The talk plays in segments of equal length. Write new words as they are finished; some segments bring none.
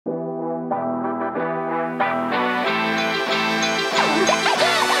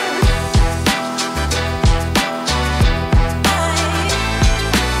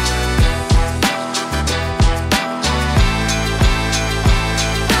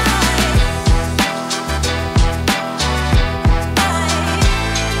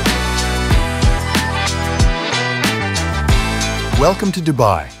Welcome to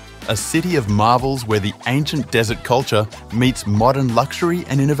Dubai, a city of marvels where the ancient desert culture meets modern luxury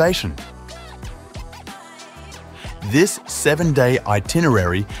and innovation. This 7-day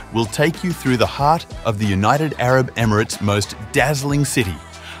itinerary will take you through the heart of the United Arab Emirates' most dazzling city,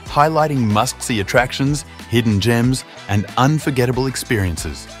 highlighting must-see attractions, hidden gems, and unforgettable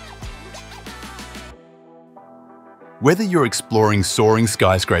experiences. Whether you're exploring soaring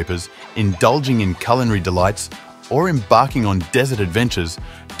skyscrapers, indulging in culinary delights, or embarking on desert adventures,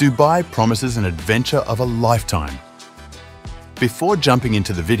 Dubai promises an adventure of a lifetime. Before jumping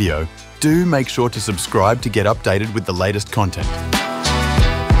into the video, do make sure to subscribe to get updated with the latest content.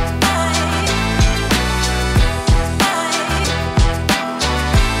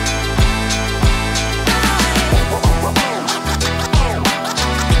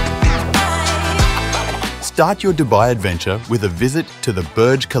 Start your Dubai adventure with a visit to the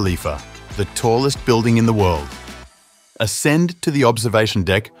Burj Khalifa, the tallest building in the world. Ascend to the observation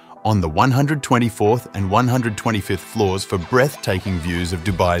deck on the 124th and 125th floors for breathtaking views of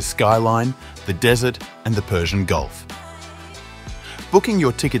Dubai's skyline, the desert, and the Persian Gulf. Booking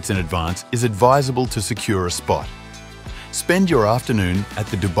your tickets in advance is advisable to secure a spot. Spend your afternoon at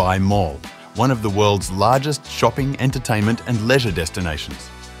the Dubai Mall, one of the world's largest shopping, entertainment, and leisure destinations.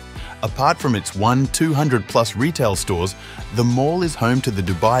 Apart from its 200-plus retail stores, the mall is home to the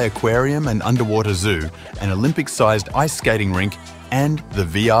Dubai Aquarium and Underwater Zoo, an Olympic-sized ice skating rink, and the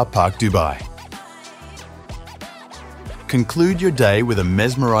VR Park Dubai. Conclude your day with a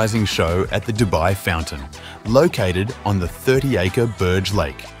mesmerizing show at the Dubai Fountain, located on the 30-acre Burj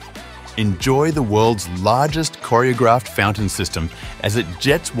Lake. Enjoy the world's largest choreographed fountain system as it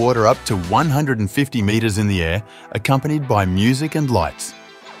jets water up to 150 meters in the air, accompanied by music and lights.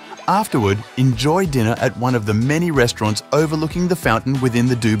 Afterward, enjoy dinner at one of the many restaurants overlooking the fountain within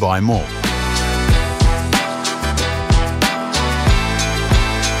the Dubai Mall.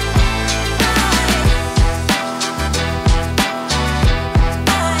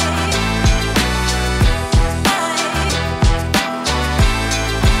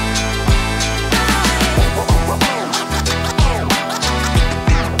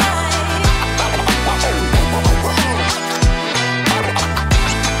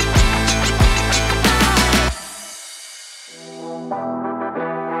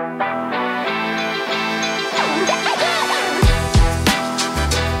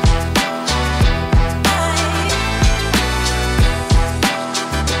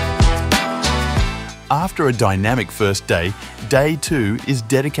 After a dynamic first day, Day 2 is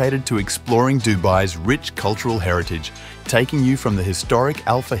dedicated to exploring Dubai's rich cultural heritage, taking you from the historic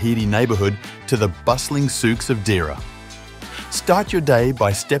Al Fahidi neighbourhood to the bustling souks of Deira. Start your day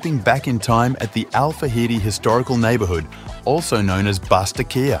by stepping back in time at the Al Fahidi historical neighbourhood, also known as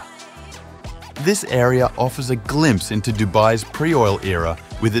Bastakia. This area offers a glimpse into Dubai's pre-oil era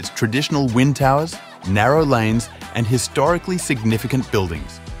with its traditional wind towers, narrow lanes, and historically significant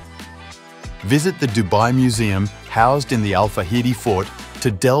buildings. Visit the Dubai Museum housed in the Al Fahidi Fort to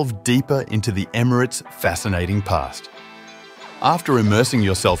delve deeper into the Emirates' fascinating past. After immersing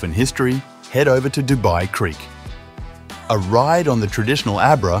yourself in history, head over to Dubai Creek. A ride on the traditional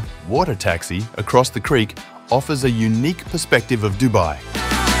Abra, water taxi, across the creek offers a unique perspective of Dubai.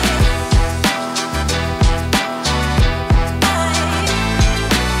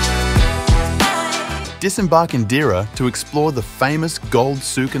 Disembark in Deira to explore the famous Gold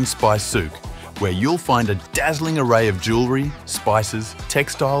Souk and Spice Souk, where you'll find a dazzling array of jewellery, spices,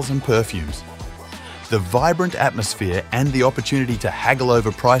 textiles and perfumes. The vibrant atmosphere and the opportunity to haggle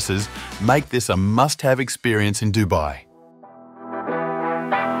over prices make this a must-have experience in Dubai.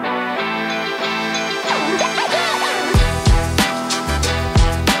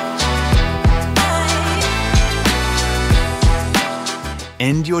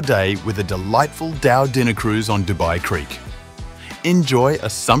 End your day with a delightful Dhow dinner cruise on Dubai Creek. Enjoy a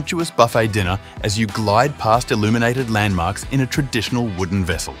sumptuous buffet dinner as you glide past illuminated landmarks in a traditional wooden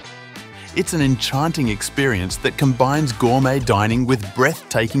vessel. It's an enchanting experience that combines gourmet dining with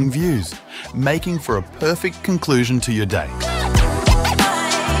breathtaking views, making for a perfect conclusion to your day.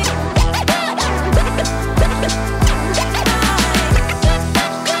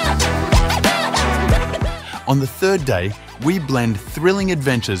 On the third day, we blend thrilling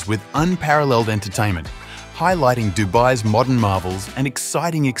adventures with unparalleled entertainment, highlighting Dubai's modern marvels and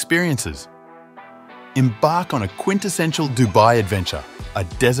exciting experiences. Embark on a quintessential Dubai adventure, a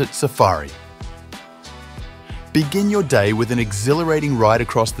desert safari. Begin your day with an exhilarating ride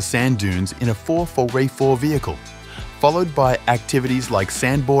across the sand dunes in a 4x4 vehicle, followed by activities like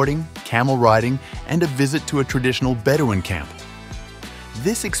sandboarding, camel riding, and a visit to a traditional Bedouin camp.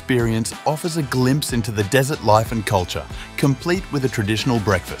 This experience offers a glimpse into the desert life and culture, complete with a traditional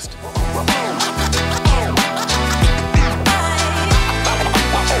breakfast.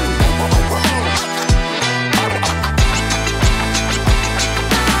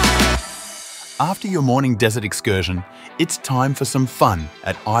 After your morning desert excursion, it's time for some fun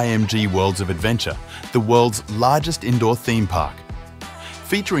at IMG Worlds of Adventure, the world's largest indoor theme park.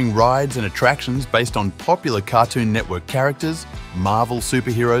 Featuring rides and attractions based on popular Cartoon Network characters, Marvel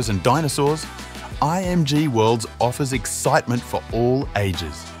superheroes and dinosaurs, IMG Worlds offers excitement for all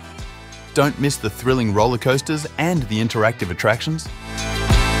ages. Don't miss the thrilling roller coasters and the interactive attractions.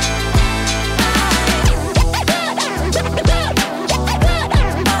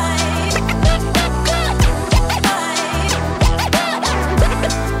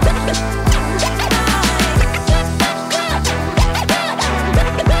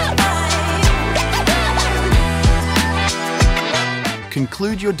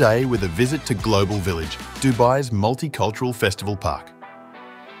 Conclude your day with a visit to Global Village, Dubai's multicultural festival park.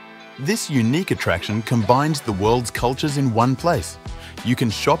 This unique attraction combines the world's cultures in one place. You can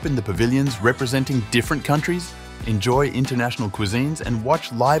shop in the pavilions representing different countries, enjoy international cuisines and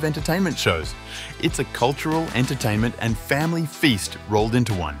watch live entertainment shows. It's a cultural, entertainment and family feast rolled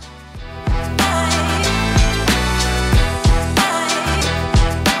into one.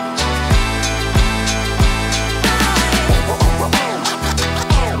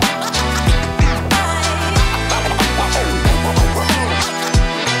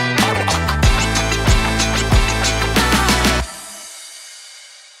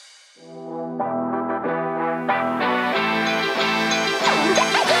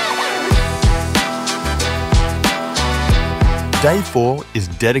 Day 4 is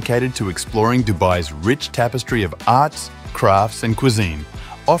dedicated to exploring Dubai's rich tapestry of arts, crafts and cuisine,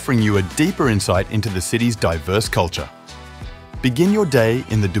 offering you a deeper insight into the city's diverse culture. Begin your day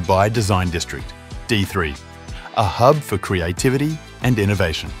in the Dubai Design District, D3, a hub for creativity and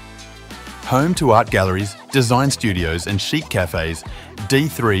innovation. Home to art galleries, design studios and chic cafes,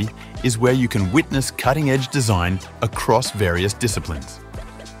 D3 is where you can witness cutting-edge design across various disciplines.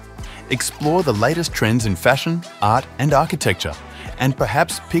 Explore the latest trends in fashion, art and architecture, and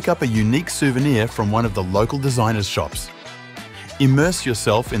perhaps pick up a unique souvenir from one of the local designers' shops. Immerse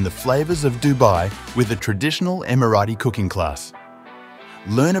yourself in the flavors of Dubai with a traditional Emirati cooking class.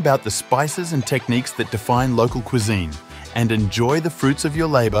 Learn about the spices and techniques that define local cuisine, and enjoy the fruits of your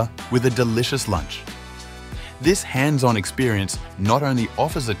labor with a delicious lunch. This hands-on experience not only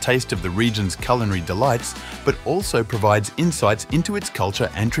offers a taste of the region's culinary delights, but also provides insights into its culture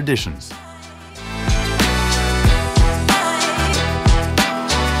and traditions.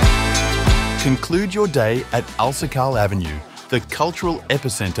 Conclude your day at Al Sakal Avenue, the cultural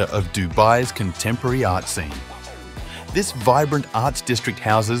epicenter of Dubai's contemporary art scene. This vibrant arts district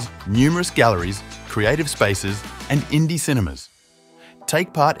houses numerous galleries, creative spaces, and indie cinemas.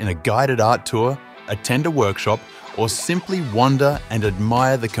 Take part in a guided art tour, attend a workshop, or simply wander and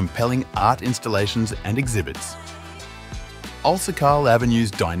admire the compelling art installations and exhibits. Al Sakal Avenue's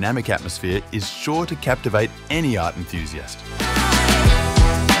dynamic atmosphere is sure to captivate any art enthusiast.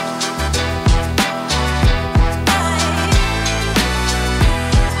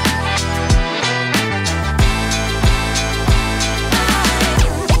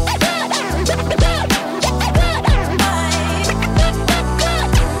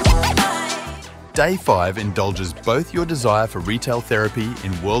 Day 5 indulges both your desire for retail therapy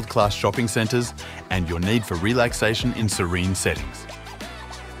in world-class shopping centres and your need for relaxation in serene settings.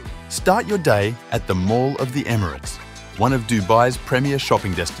 Start your day at the Mall of the Emirates, one of Dubai's premier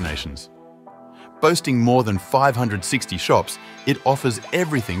shopping destinations. Boasting more than 560 shops, it offers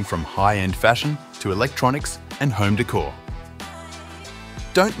everything from high-end fashion to electronics and home decor.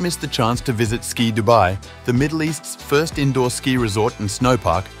 Don't miss the chance to visit Ski Dubai, the Middle East's first indoor ski resort and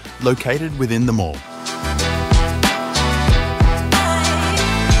snowpark located within the mall.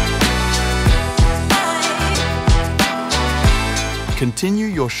 Continue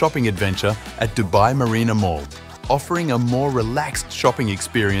your shopping adventure at Dubai Marina Mall, offering a more relaxed shopping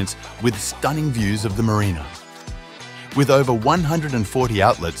experience with stunning views of the marina. With over 140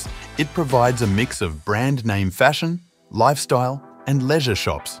 outlets, it provides a mix of brand name fashion, lifestyle, and leisure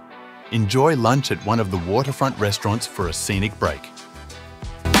shops. Enjoy lunch at one of the waterfront restaurants for a scenic break.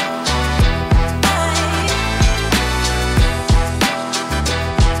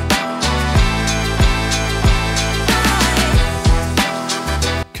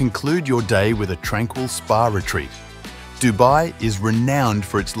 Conclude your day with a tranquil spa retreat. Dubai is renowned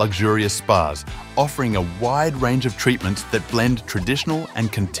for its luxurious spas, offering a wide range of treatments that blend traditional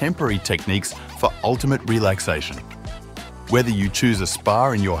and contemporary techniques for ultimate relaxation. Whether you choose a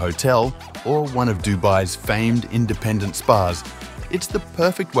spa in your hotel or one of Dubai's famed independent spas, it's the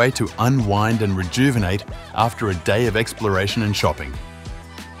perfect way to unwind and rejuvenate after a day of exploration and shopping.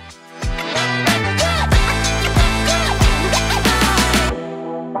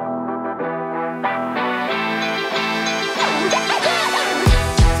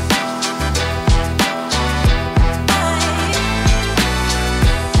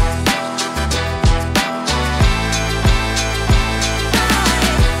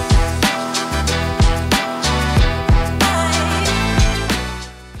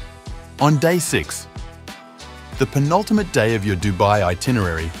 On day 6, the penultimate day of your Dubai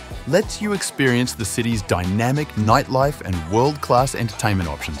itinerary lets you experience the city's dynamic nightlife and world-class entertainment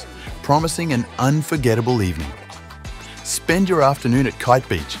options, promising an unforgettable evening. Spend your afternoon at Kite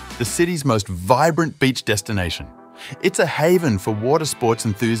Beach, the city's most vibrant beach destination. It's a haven for water sports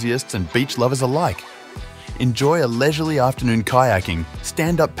enthusiasts and beach lovers alike. Enjoy a leisurely afternoon kayaking,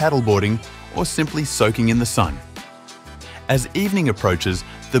 stand-up paddleboarding, or simply soaking in the sun. As evening approaches,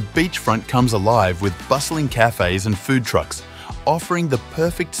 the beachfront comes alive with bustling cafes and food trucks, offering the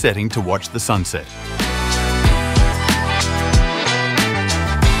perfect setting to watch the sunset.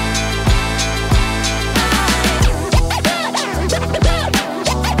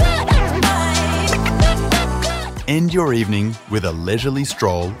 End your evening with a leisurely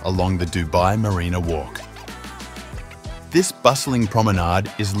stroll along the Dubai Marina Walk. This bustling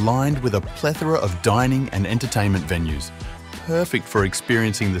promenade is lined with a plethora of dining and entertainment venues, perfect for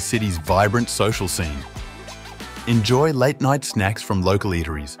experiencing the city's vibrant social scene. Enjoy late-night snacks from local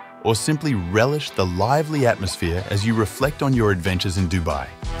eateries, or simply relish the lively atmosphere as you reflect on your adventures in Dubai.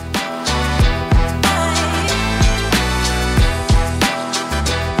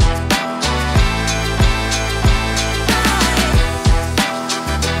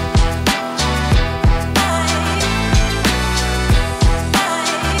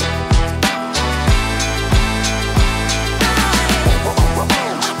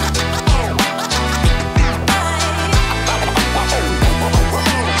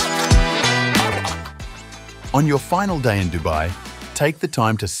 On your final day in Dubai, take the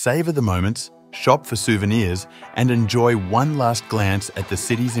time to savor the moments, shop for souvenirs, and enjoy one last glance at the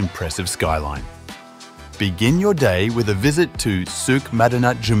city's impressive skyline. Begin your day with a visit to Souk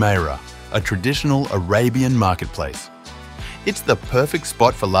Madinat Jumeirah, a traditional Arabian marketplace. It's the perfect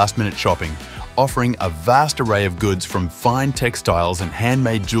spot for last-minute shopping, offering a vast array of goods from fine textiles and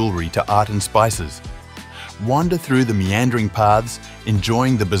handmade jewelry to art and spices. Wander through the meandering paths,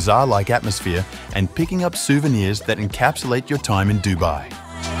 enjoying the bazaar-like atmosphere and picking up souvenirs that encapsulate your time in Dubai.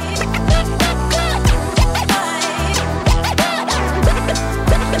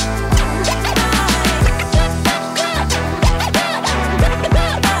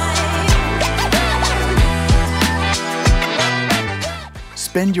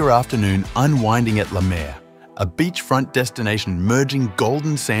 Spend your afternoon unwinding at La Mer, a beachfront destination merging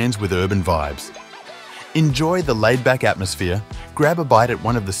golden sands with urban vibes. Enjoy the laid-back atmosphere, grab a bite at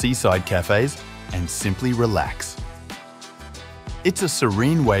one of the seaside cafes, and simply relax. It's a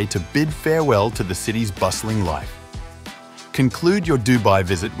serene way to bid farewell to the city's bustling life. Conclude your Dubai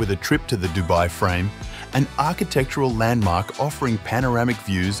visit with a trip to the Dubai Frame, an architectural landmark offering panoramic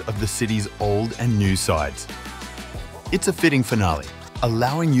views of the city's old and new sides. It's a fitting finale,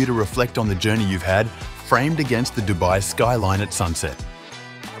 allowing you to reflect on the journey you've had, framed against the Dubai skyline at sunset.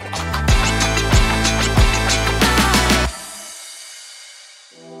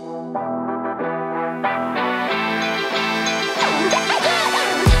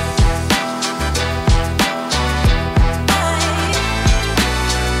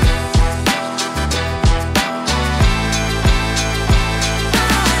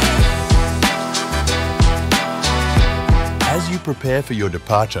 As you prepare for your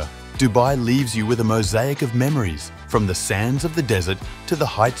departure, Dubai leaves you with a mosaic of memories, from the sands of the desert to the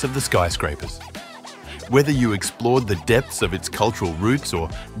heights of the skyscrapers. Whether you explored the depths of its cultural roots or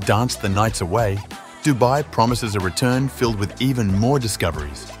danced the nights away, Dubai promises a return filled with even more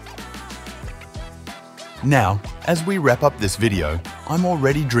discoveries. Now, as we wrap up this video, I'm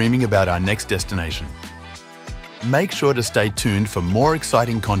already dreaming about our next destination. Make sure to stay tuned for more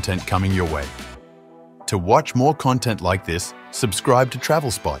exciting content coming your way. To watch more content like this, subscribe to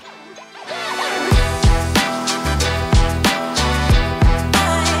Travel Spot